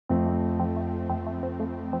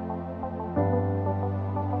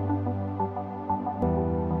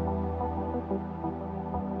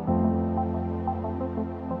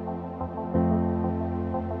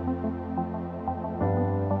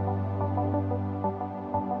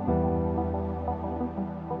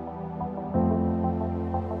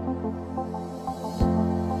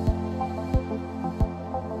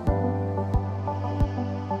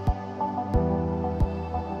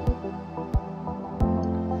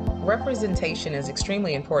Representation is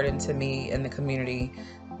extremely important to me in the community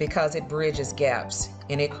because it bridges gaps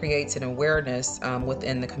and it creates an awareness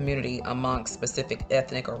within the community amongst specific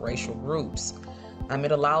ethnic or racial groups.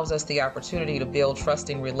 It allows us the opportunity to build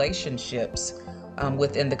trusting relationships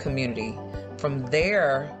within the community. From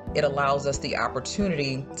there, it allows us the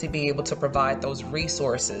opportunity to be able to provide those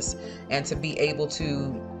resources and to be able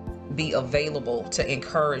to be available, to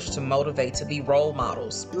encourage, to motivate, to be role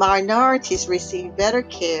models. Minorities receive better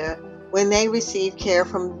care when they receive care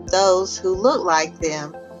from those who look like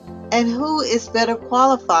them, and who is better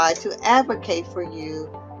qualified to advocate for you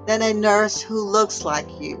than a nurse who looks like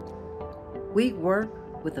you? We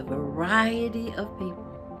work with a variety of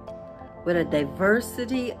people, with a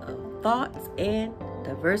diversity of thoughts and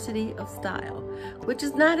diversity of style, which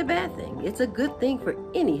is not a bad thing. It's a good thing for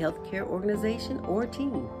any healthcare organization or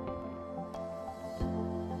team.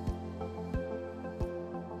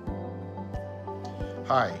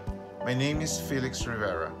 Hi, my name is Felix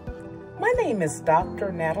Rivera. My name is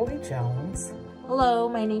Dr. Natalie Jones. Hello,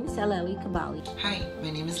 my name is Aleli Kabali. Hi, my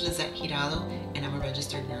name is Lizette Hidalgo, and I'm a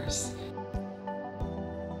registered nurse.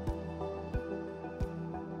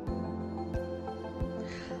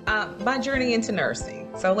 My journey into nursing.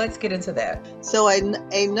 So let's get into that. So a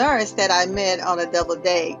nurse that I met on a double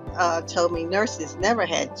date told me nurses never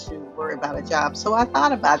had to worry about a job. So I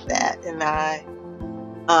thought about that, and I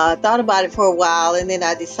thought about it for a while, and then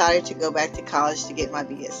I decided to go back to college to get my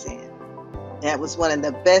BSN. That was one of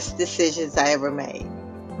the best decisions I ever made.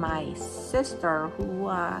 My sister who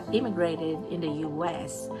immigrated in the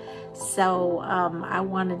U.S., so I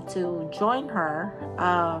wanted to join her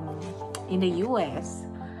in the U.S.,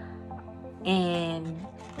 and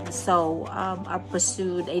so I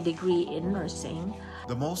pursued a degree in nursing.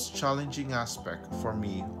 The most challenging aspect for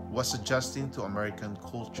me was adjusting to American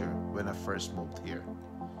culture when I first moved here.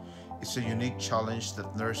 It's a unique challenge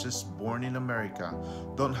that nurses born in America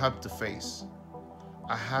don't have to face.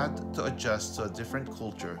 I had to adjust to a different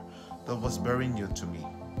culture that was very new to me.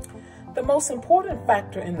 The most important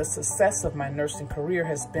factor in the success of my nursing career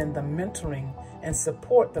has been the mentoring and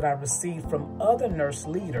support that I received from other nurse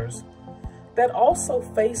leaders that also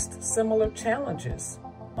faced similar challenges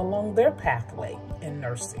along their pathway in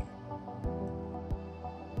nursing.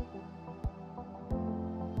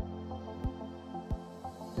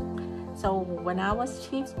 So when I was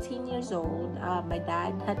 15 years old, my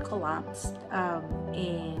dad had collapsed,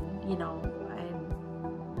 and you know,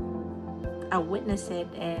 I witnessed it,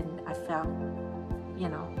 and I felt, you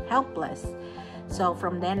know, helpless. So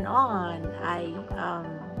from then on,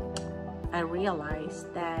 I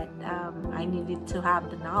realized that I needed to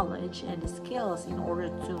have the knowledge and the skills in order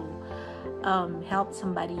to help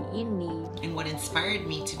somebody in need. And what inspired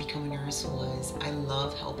me to become a nurse was I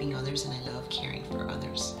love helping others and I love caring for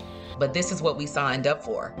others. But this is what we signed up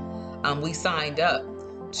for. We signed up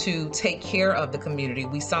to take care of the community.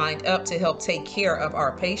 We signed up to help take care of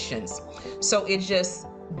our patients. So it just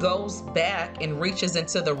goes back and reaches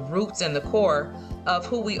into the roots and the core of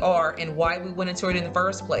who we are and why we went into it in the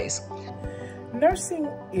first place. Nursing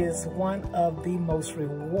is one of the most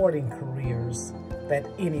rewarding careers that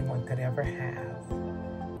anyone could ever have.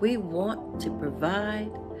 We want to provide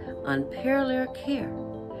unparalleled care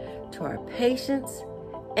to our patients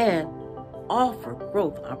and offer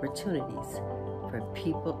growth opportunities for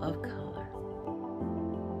people of color.